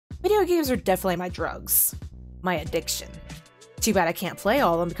Video games are definitely my drugs. My addiction. Too bad I can't play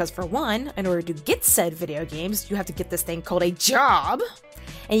all of them because, for one, in order to get said video games, you have to get this thing called a job.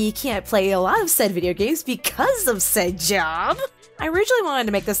 And you can't play a lot of said video games because of said job. I originally wanted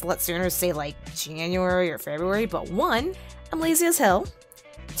to make this a lot sooner, say like January or February, but 1, I'm lazy as hell.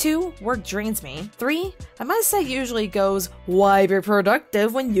 2, work drains me. 3, my mindset usually goes, why be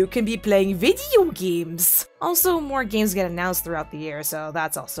productive when you can be playing video games? Also, more games get announced throughout the year, so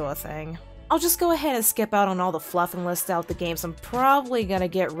that's also a thing. I'll just go ahead and skip out on all the fluff and list out the games I'm probably gonna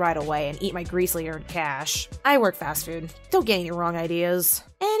get right away and eat my greasily earned cash. I work fast food. Don't get any wrong ideas.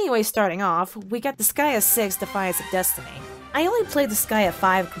 Anyway, starting off, we got Disgaea 6 Defiance of Destiny. I only played Disgaea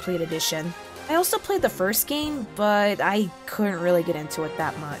 5 Complete Edition. I also played the first game, but I couldn't really get into it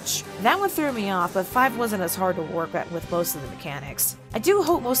that much. That one threw me off, but 5 wasn't as hard to work at with most of the mechanics. I do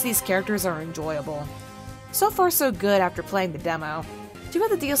hope most of these characters are enjoyable. So far so good after playing the demo. Too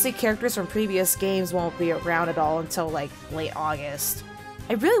bad the DLC characters from previous games won't be around at all until like late August.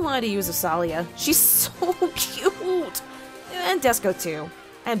 I really wanted to use Asalia. She's so cute! And Desko too.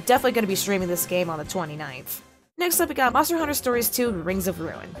 I am definitely going to be streaming this game on the 29th. Next up we got Monster Hunter Stories 2 Rings of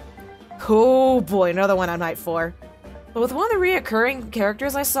Ruin. Oh boy, another one on night 4. But with one of the reoccurring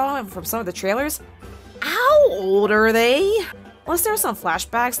characters I saw from some of the trailers, how old are they? Unless there are some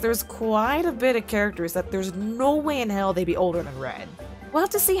flashbacks, there's quite a bit of characters that there's no way in hell they'd be older than Red. We'll have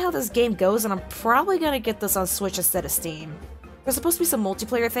to see how this game goes, and I'm probably gonna get this on Switch instead of Steam. There's supposed to be some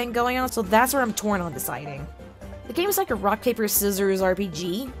multiplayer thing going on, so that's where I'm torn on deciding. The game is like a rock, paper, scissors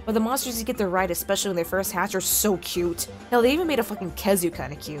RPG, but the monsters you get to ride, especially when they first hatch, are so cute. Hell, they even made a fucking Kezu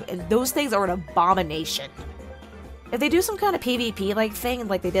kinda cute, and those things are an abomination. If they do some kind of PvP-like thing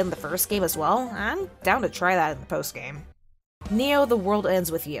like they did in the first game as well, I'm down to try that in the post-game. Neo: The World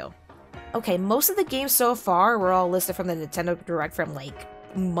Ends With You. Okay, most of the games so far were all listed from the Nintendo Direct from like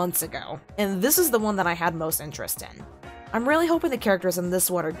months ago, and this is the one that I had most interest in. I'm really hoping the characters in this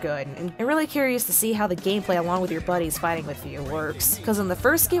one are good, and I'm really curious to see how the gameplay along with your buddies fighting with you works, because in the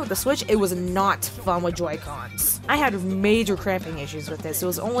first game with the Switch, it was not fun with Joy-Cons. I had major cramping issues with this. It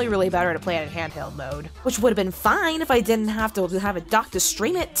was only really better to play it in handheld mode, which would have been fine if I didn't have to have a dock to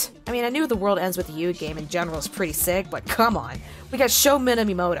stream it. I mean, I knew the World Ends With You game in general is pretty sick, but come on. We got Sho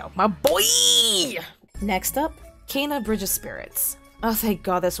Minamimoto, my boy! Next up, Kena Bridge of Spirits. Oh, thank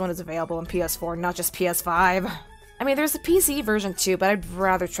God this one is available on PS4, not just PS5. I mean, there's a PC version too, but I'd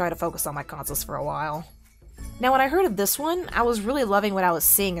rather try to focus on my consoles for a while. Now, when I heard of this one, I was really loving what I was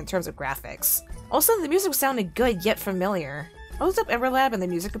seeing in terms of graphics. Also, the music sounded good yet familiar. I looked up Everlab and the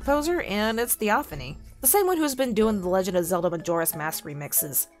music composer, and it's Theophany, the same one who's been doing the Legend of Zelda Majora's Mask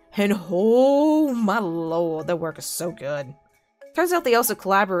remixes. And oh my lord, their work is so good. Turns out they also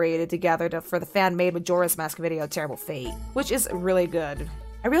collaborated together for the fan-made Majora's Mask video Terrible Fate, which is really good.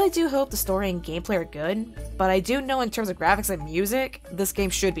 I really do hope the story and gameplay are good, but I do know in terms of graphics and music, this game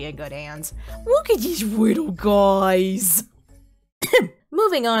should be in good hands. Look at these little guys!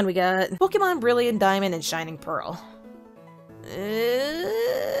 Moving on, we got Pokemon Brilliant Diamond and Shining Pearl. The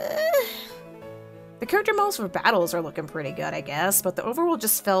character models for battles are looking pretty good, I guess, but the overall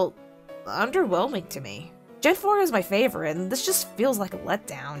just felt underwhelming to me. Gen 4 is my favorite, and this just feels like a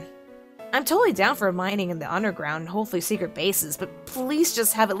letdown. I'm totally down for mining in the underground and hopefully secret bases, but please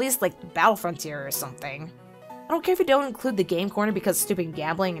just have at least like Battle Frontier or something. I don't care if you don't include the game corner because stupid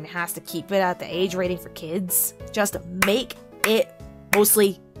gambling and has to keep it at the age rating for kids. Just make it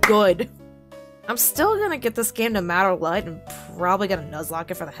mostly good. I'm still gonna get this game no matter what and probably gonna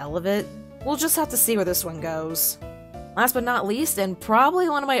Nuzlocke it for the hell of it. We'll just have to see where this one goes. Last but not least, and probably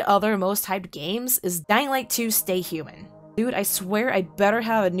one of my other most hyped games, is Dying Light 2 Stay Human. Dude, I swear I better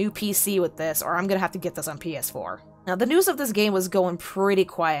have a new PC with this or I'm gonna have to get this on PS4. Now, the news of this game was going pretty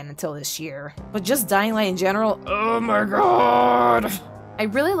quiet until this year, but just Dying Light in general, oh my god! I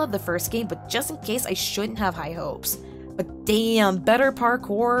really love the first game, but just in case I shouldn't have high hopes. But damn, better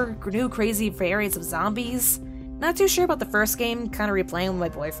parkour, new crazy variants of zombies. Not too sure about the first game, kinda replaying with my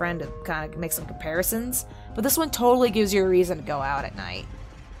boyfriend to kinda make some comparisons, but this one totally gives you a reason to go out at night.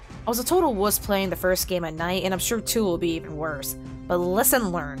 I was a total wuss playing the first game at night, and I'm sure 2 will be even worse. But lesson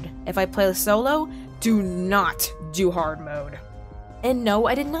learned, if I play solo, do not do hard mode. And no,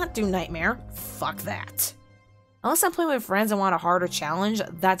 I did not do Nightmare. Fuck that. Unless I'm playing with friends and want a harder challenge,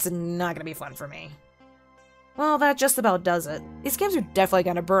 that's not gonna be fun for me. Well, that just about does it. These games are definitely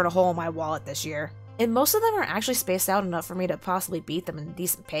gonna burn a hole in my wallet this year. And most of them are actually spaced out enough for me to possibly beat them in a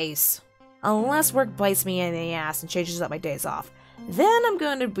decent pace. Unless work bites me in the ass and changes up my days off. Then I'm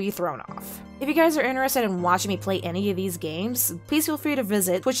going to be thrown off. If you guys are interested in watching me play any of these games, please feel free to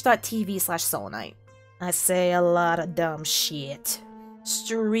visit twitch.tv/solonite. I say a lot of dumb shit.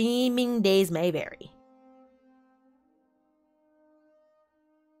 Streaming days may vary.